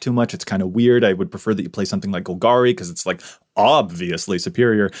attack too much, it's kind of weird. I would prefer that you play something like Golgari because it's like obviously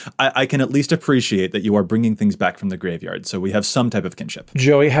superior. I can at least appreciate that you are bringing things back from the graveyard. So we have some type of kinship.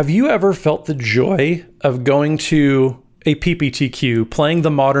 Joey, have you ever felt the joy of going to a PPTQ, playing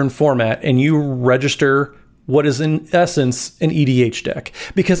the modern format, and you register what is in essence an EDH deck?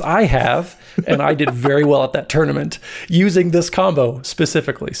 Because I have, and I did very well at that tournament using this combo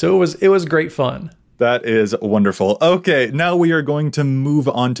specifically. So it was great fun. That is wonderful. Okay, now we are going to move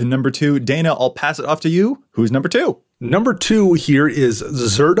on to number 2. Dana, I'll pass it off to you. Who's number 2? Number 2 here is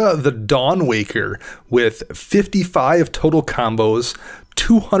Zirda the Dawnwaker with 55 total combos.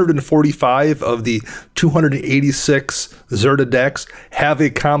 245 of the 286 Zirda decks have a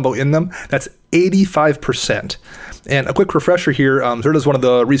combo in them. That's 85%. And a quick refresher here, Zirda is one of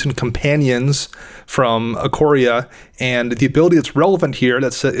the recent companions from Ikoria, and the ability that's relevant here,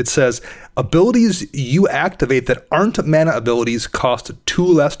 it says, abilities you activate that aren't mana abilities cost 2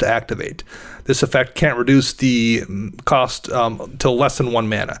 less to activate. This effect can't reduce the cost to less than 1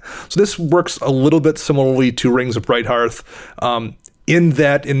 mana. So this works a little bit similarly to Rings of Brighthearth, in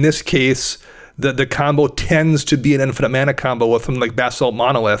that, in this case, the combo tends to be an infinite mana combo with something like Basalt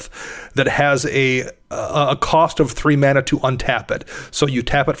Monolith that has a cost of 3 mana to untap it. So you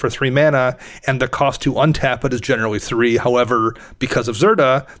tap it for 3 mana, and the cost to untap it is generally 3. However, because of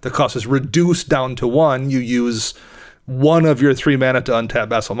Zirda, the cost is reduced down to 1. You use 1 of your 3 mana to untap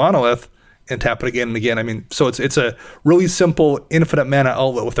Basalt Monolith and tap it again and again. I mean, so it's a really simple infinite mana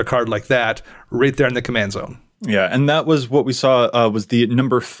outlet with a card like that right there in the command zone. Yeah, and that was what we saw was the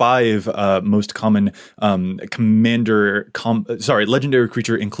number 5 most common legendary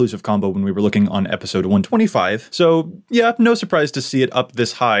creature inclusive combo when we were looking on episode 125. So yeah, no surprise to see it up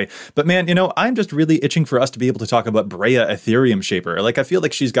this high. But man, I'm just really itching for us to be able to talk about Breya Ethereum Shaper. Like, I feel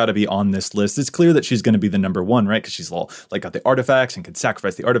like she's got to be on this list. It's clear that she's going to be the number 1, right? Because she's all like got the artifacts and can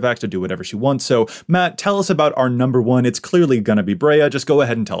sacrifice the artifacts to do whatever she wants. So Matt, tell us about our number 1. It's clearly going to be Breya. Just go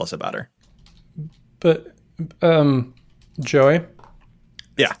ahead and tell us about her. But Joey?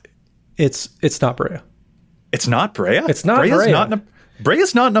 Yeah. It's not Breya. It's not Breya? It's not Breya.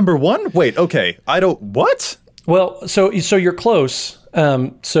 Breya's not number 1? Wait, okay. What? Well, so you're close.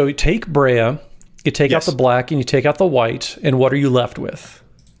 So you take Breya, you take out the black, and you take out the white, and what are you left with?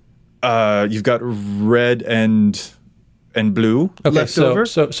 You've got red and blue left over.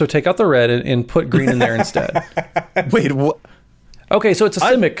 So take out the red and put green in there instead. Wait, what? Okay, so it's a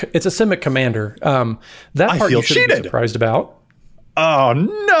Simic commander. That part you shouldn't be surprised about. Oh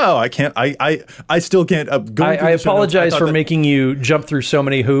no, I can't. I still can't go. I apologize for making you jump through so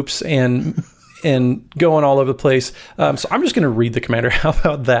many hoops and going all over the place. So I'm just going to read the commander. How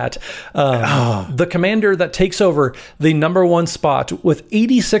about that? The commander that takes over the number 1 spot with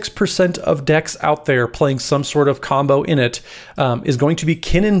 86% of decks out there playing some sort of combo in it is going to be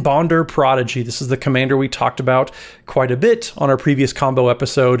Kinnan Bonder Prodigy. This is the commander we talked about quite a bit on our previous combo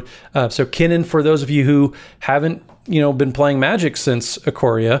episode. So Kinnan, for those of you who haven't been playing Magic since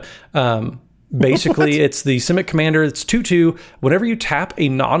Ikoria, basically, it's the Simic commander. It's 2/2. Whenever you tap a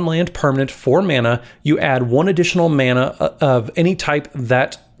non-land permanent 4 mana, you add 1 additional mana of any type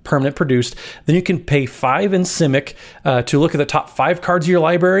that permanent produced. Then you can pay 5 in Simic to look at the top 5 cards of your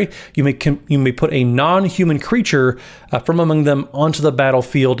library. You may put a non-human creature from among them onto the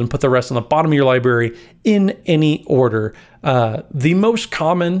battlefield and put the rest on the bottom of your library in any order. The most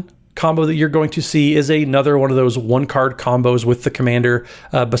common combo that you're going to see is another one of those 1-card combos with the commander.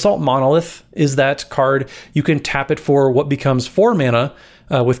 Basalt Monolith is that card. You can tap it for what becomes 4 mana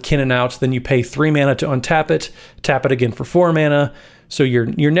with Kinnan out. Then you pay 3 mana to untap it, tap it again for 4 mana. So you're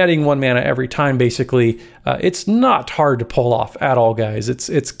netting 1 mana every time, basically. It's not hard to pull off at all, guys.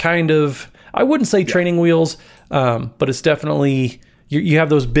 It's kind of, I wouldn't say training wheels, but it's definitely, you have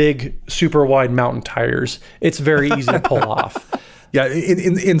those big, super wide mountain tires. It's very easy to pull off. Yeah,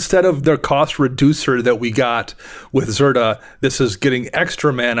 instead of their cost reducer that we got with Zerda, this is getting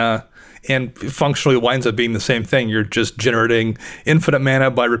extra mana and functionally winds up being the same thing. You're just generating infinite mana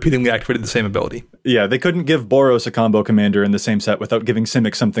by repeatedly activating the same ability. Yeah, they couldn't give Boros a combo commander in the same set without giving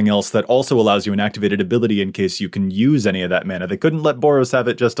Simic something else that also allows you an activated ability in case you can use any of that mana. They couldn't let Boros have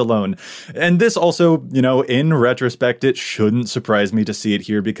it just alone. And this also, in retrospect, it shouldn't surprise me to see it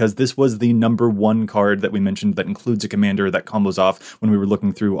here because this was the number 1 card that we mentioned that includes a commander that combos off when we were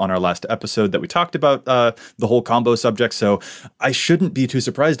looking through on our last episode that we talked about the whole combo subject. So I shouldn't be too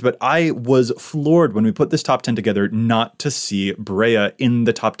surprised, but I was floored when we put this top 10 together not to see Breya in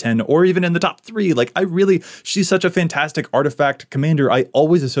the top 10 or even in the top 3. Like, she's such a fantastic artifact commander. I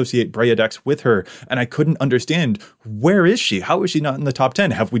always associate Breya decks with her, and I couldn't understand, where is she? How is she not in the top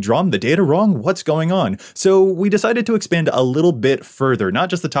 10? Have we drawn the data wrong? What's going on? So we decided to expand a little bit further, not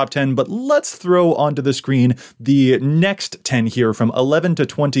just the top 10, but let's throw onto the screen the next 10 here from 11 to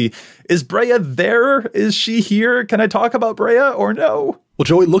 20. Is Breya there? Is she here? Can I talk about Breya or no? Well,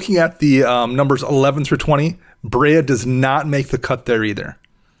 Joey, looking at the numbers 11 through 20, Breya does not make the cut there either.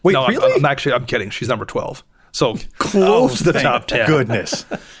 Wait, no, really? I'm kidding. She's number 12. So close to the top 10. Goodness.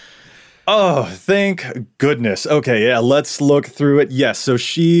 Oh, thank goodness. Okay, yeah, let's look through it. Yes, so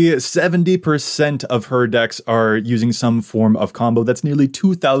 70% of her decks are using some form of combo. That's nearly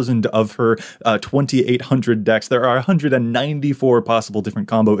 2,000 of her 2,800 decks. There are 194 possible different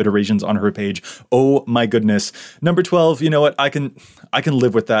combo iterations on her page. Oh my goodness. Number 12, you know what? I can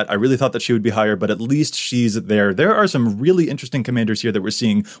live with that. I really thought that she would be higher, but at least she's there. There are some really interesting commanders here that we're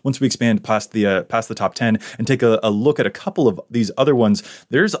seeing once we expand past the top 10 and take a look at a couple of these other ones.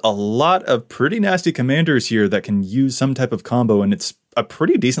 There's a lot of pretty nasty commanders here that can use some type of combo, and it's a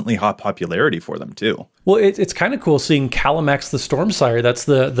pretty decently hot popularity for them too. Well, it's kind of cool seeing Calamax the Stormsire. That's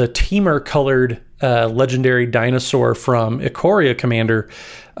the teamer colored legendary dinosaur from Ikoria Commander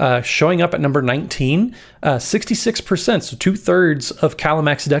showing up at number 19, 66%. So 2/3 of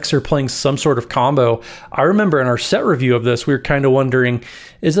Calamax decks are playing some sort of combo. I remember in our set review of this, we were kind of wondering,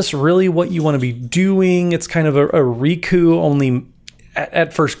 is this really what you want to be doing? It's kind of a Riku, only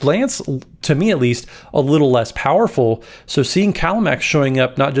at first glance, to me at least, a little less powerful. So seeing Calamax showing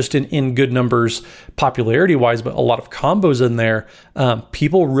up, not just in good numbers popularity-wise, but a lot of combos in there,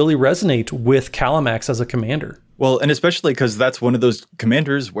 people really resonate with Calamax as a commander. Well, and especially because that's one of those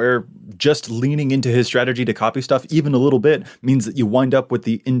commanders where just leaning into his strategy to copy stuff even a little bit means that you wind up with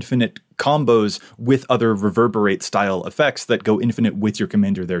the infinite combos with other reverberate style effects that go infinite with your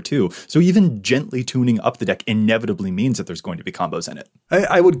commander there too. So even gently tuning up the deck inevitably means that there's going to be combos in it.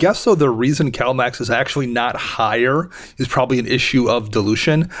 I would guess, though, the reason Calamax is actually not higher is probably an issue of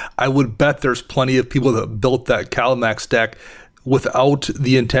dilution. I would bet there's plenty of people that built that Calamax deck without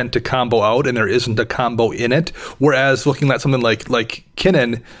the intent to combo out, and there isn't a combo in it. Whereas looking at something like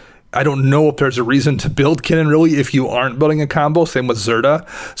Kinnan, I don't know if there's a reason to build Kinnan really if you aren't building a combo. Same with Zerda.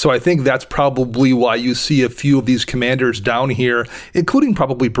 So I think that's probably why you see a few of these commanders down here, including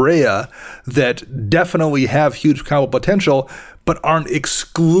probably Breya, that definitely have huge combo potential, but aren't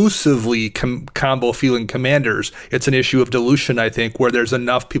exclusively combo-feeling commanders. It's an issue of dilution, I think, where there's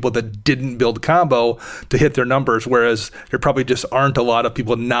enough people that didn't build combo to hit their numbers, whereas there probably just aren't a lot of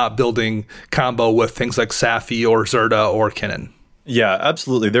people not building combo with things like Safi or Zerda or Kinnan. Yeah,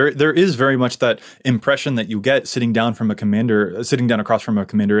 absolutely. There is very much that impression that you get sitting down across from a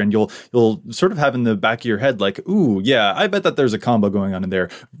commander, and you'll sort of have in the back of your head like, ooh, yeah, I bet that there's a combo going on in there.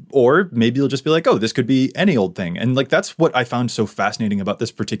 Or maybe you'll just be like, oh, this could be any old thing. And like, that's what I found so fascinating about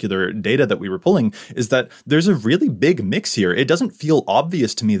this particular data that we were pulling, is that there's a really big mix here. It doesn't feel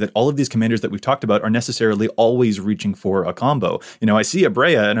obvious to me that all of these commanders that we've talked about are necessarily always reaching for a combo. I see a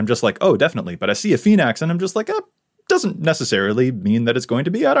Breya and I'm just like, oh, definitely. But I see a Phoenix and I'm just like, doesn't necessarily mean that it's going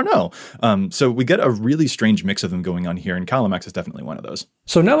to be. I don't know. So we get a really strange mix of them going on here, and Calamax is definitely one of those.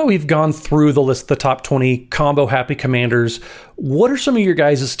 So now that we've gone through the list, the top 20 combo happy commanders, what are some of your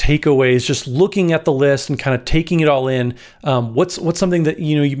guys' takeaways just looking at the list and kind of taking it all in? What's something that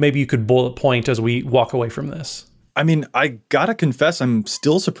maybe you could bullet point as we walk away from this? I mean, I gotta confess, I'm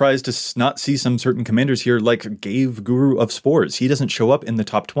still surprised to not see some certain commanders here, like Gave, Guru of Spores. He doesn't show up in the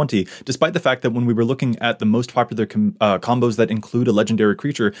top 20, despite the fact that when we were looking at the most popular combos that include a legendary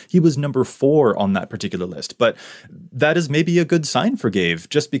creature, he was number 4 on that particular list. But that is maybe a good sign for Gave.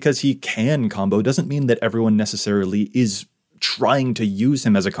 Just because he can combo doesn't mean that everyone necessarily is trying to use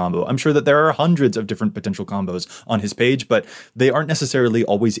him as a combo. I'm sure that there are hundreds of different potential combos on his page, but they aren't necessarily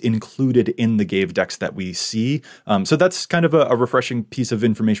always included in the Gave decks that we see. So that's kind of a refreshing piece of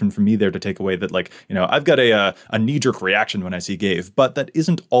information for me there to take away, that I've got a knee-jerk reaction when I see Gave, but that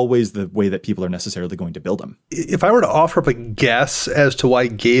isn't always the way that people are necessarily going to build him. If I were to offer up a guess as to why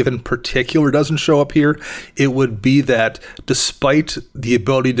Gave in particular doesn't show up here, it would be that despite the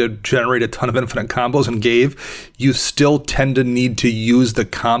ability to generate a ton of infinite combos in Gave, you still tend to need to use the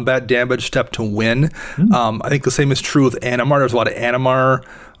combat damage step to win. I think the same is true with Animar. There's a lot of Animar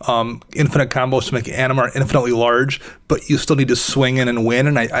infinite combos to make Animar infinitely large, but you still need to swing in and win.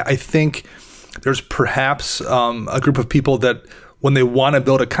 And I think there's perhaps a group of people that when they want to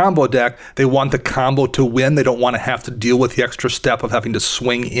build a combo deck, they want the combo to win. They don't want to have to deal with the extra step of having to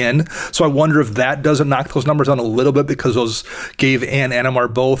swing in. So I wonder if that doesn't knock those numbers down a little bit, because those Gave and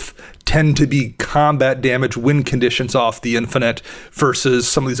Animar both tend to be combat damage win conditions off the infinite versus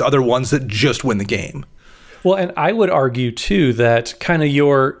some of these other ones that just win the game. Well, and I would argue too that kind of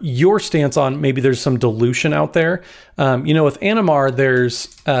your stance on maybe there's some dilution out there. With Animar, there's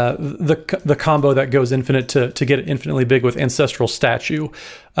the combo that goes infinite to get it infinitely big with Ancestral Statue.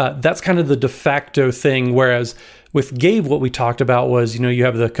 That's kind of the de facto thing. Whereas with Gave, what we talked about was, you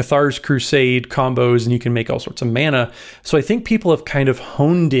have the Cathar's Crusade combos and you can make all sorts of mana. So I think people have kind of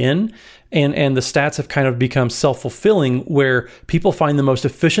honed in, and the stats have kind of become self-fulfilling, where people find the most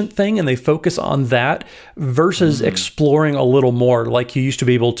efficient thing and they focus on that versus exploring a little more like you used to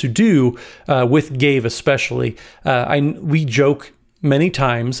be able to do with Gave especially. We joke many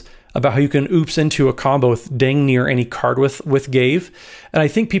times about how you can oops into a combo with dang near any card with Gave. And I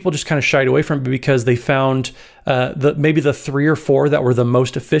think people just kind of shied away from it because they found maybe the 3 or 4 that were the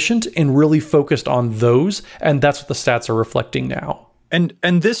most efficient and really focused on those. And that's what the stats are reflecting now. And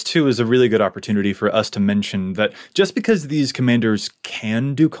this, too, is a really good opportunity for us to mention that just because these commanders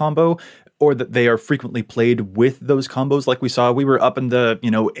can do combo, or that they are frequently played with those combos, like we saw, we were up in the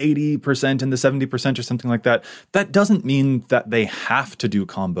 80% and the 70% or something like that. That doesn't mean that they have to do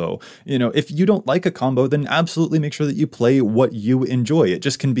combo. If you don't like a combo, then absolutely make sure that you play what you enjoy. It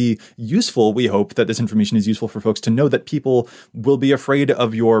just can be useful. We hope that this information is useful for folks to know that people will be afraid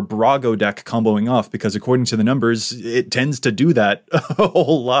of your Brago deck comboing off, because according to the numbers, it tends to do that a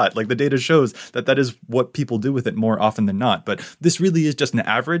whole lot. Like, the data shows that is what people do with it more often than not. But this really is just an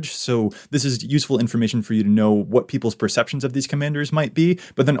average, so this is useful information for you to know what people's perceptions of these commanders might be,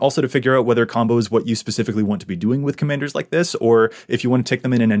 but then also to figure out whether combo is what you specifically want to be doing with commanders like this, or if you want to take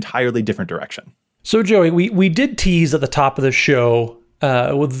them in an entirely different direction. So, Joey, we did tease at the top of the show,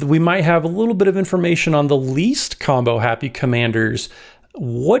 we might have a little bit of information on the least combo happy commanders.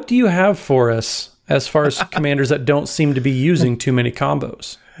 What do you have for us as far as commanders that don't seem to be using too many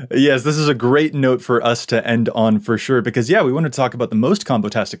combos? Yes, this is a great note for us to end on for sure, because we want to talk about the most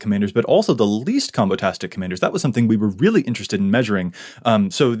Combo-Tastic commanders, but also the least Combo-Tastic commanders. That was something we were really interested in measuring.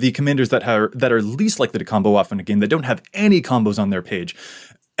 So the commanders that are least likely to combo off in a game, that don't have any combos on their page.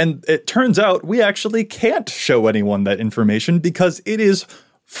 And it turns out we actually can't show anyone that information because it is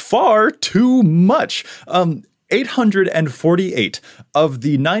far too much. 848 of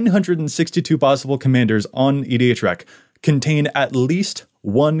the 962 possible commanders on EDHREC contain at least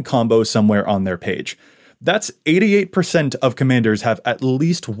one combo somewhere on their page. That's 88% of commanders have at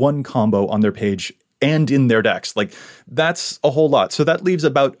least one combo on their page and in their decks. Like, that's a whole lot. So that leaves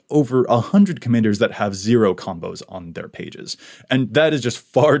about over 100 commanders that have 0 combos on their pages. And that is just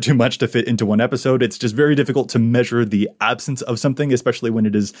far too much to fit into one episode. It's just very difficult to measure the absence of something, especially when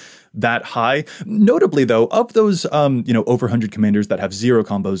it is that high. Notably, though, of those, over 100 commanders that have 0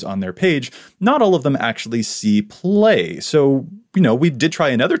 combos on their page, not all of them actually see play. So, we did try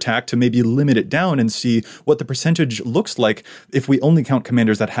another tack to maybe limit it down and see what the percentage looks like if we only count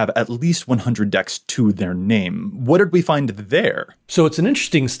commanders that have at least 100 decks to their name. What did we find there? So it's an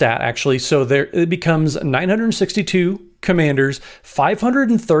interesting stat, actually. So there it becomes 962 commanders,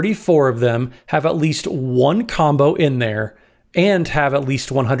 534 of them have at least one combo in there, and have at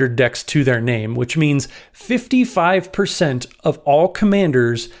least 100 decks to their name, which means 55% of all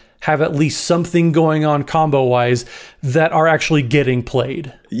commanders have at least something going on combo-wise that are actually getting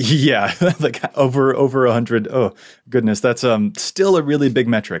played. Yeah, like over 100. Oh, goodness, that's still a really big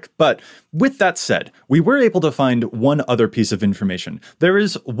metric. But with that said, we were able to find one other piece of information. There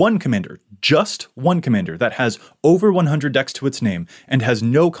is one commander, just one commander, that has over 100 decks to its name and has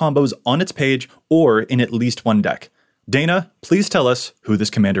no combos on its page or in at least one deck. Dana, please tell us who this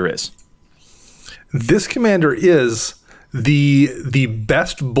commander is. This commander is the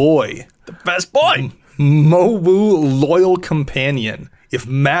best boy. The best boy! Mowu Loyal Companion. If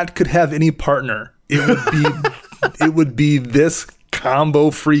Matt could have any partner, it would be this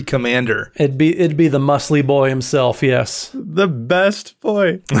combo-free commander. It'd be the muscly boy himself, yes. The best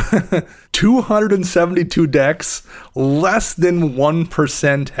boy. 272 decks, less than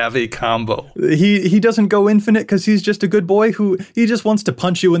 1% have a combo. He doesn't go infinite because he's just a good boy he just wants to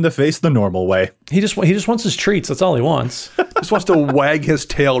punch you in the face the normal way. He just wants his treats. That's all he wants. Just wants to wag his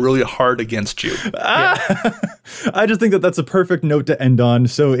tail really hard against you. I just think that's a perfect note to end on.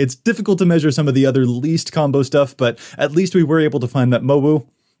 So it's difficult to measure some of the other least combo stuff, but at least we were able to find that Mowu,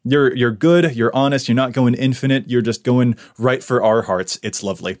 you're good, you're honest, you're not going infinite, you're just going right for our hearts. It's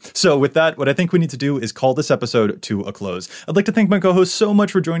lovely. So with that, what I think we need to do is call this episode to a close. I'd like to thank my co-hosts so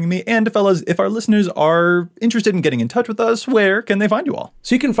much for joining me. And fellas, if our listeners are interested in getting in touch with us, where can they find you all?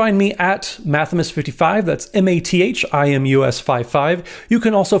 So you can find me at Mathimus55. That's MATHIMUS55. You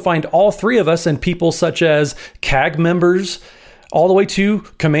can also find all three of us and people such as CAG members, all the way to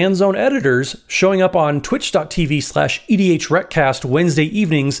Command Zone editors showing up on twitch.tv/EDHRECast Wednesday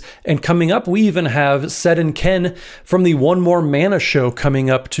evenings. And coming up, we even have Sed and Ken from the One More Mana show coming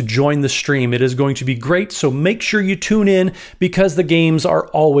up to join the stream. It is going to be great, so make sure you tune in because the games are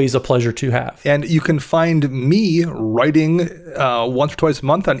always a pleasure to have. And you can find me writing once or twice a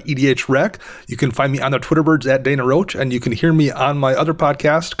month on EDHREC. You can find me on the Twitter birds at Dana Roach, and you can hear me on my other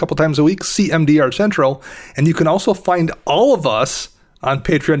podcast a couple times a week, CMDR Central. And you can also find all of us on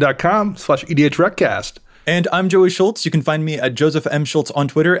patreon.com/EDHRECast. And I'm Joey Schultz. You can find me at Joseph M. Schultz on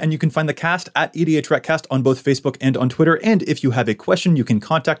Twitter, and you can find the cast at EDHRECast on both Facebook and on Twitter. And if you have a question, you can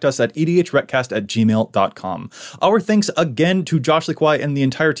contact us at edhrecast@gmail.com. Our thanks again to Josh Lequai and the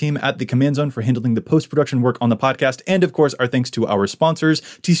entire team at the Command Zone for handling the post-production work on the podcast. And of course, our thanks to our sponsors,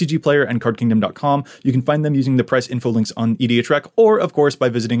 TCG Player and CardKingdom.com. You can find them using the price info links on EDHREC, or of course, by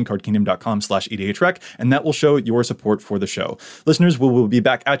visiting CardKingdom.com/EDHREC, and that will show your support for the show. Listeners, we will be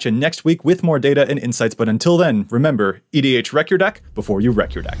back at you next week with more data and insights, but until then, remember, EDHREC your deck before you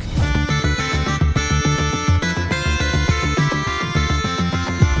wreck your deck.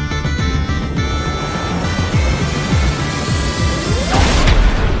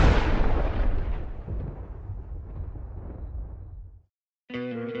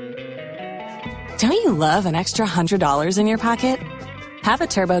 Don't you love an extra $100 in your pocket? Have a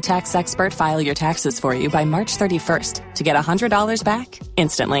TurboTax expert file your taxes for you by March 31st to get $100 back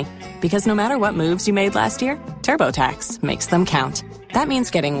instantly. Because no matter what moves you made last year, TurboTax makes them count. That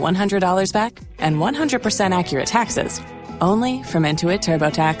means getting $100 back and 100% accurate taxes, only from Intuit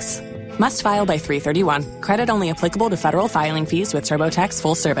TurboTax. Must file by 3/31. Credit only applicable to federal filing fees with TurboTax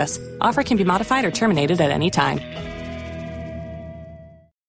full service. Offer can be modified or terminated at any time.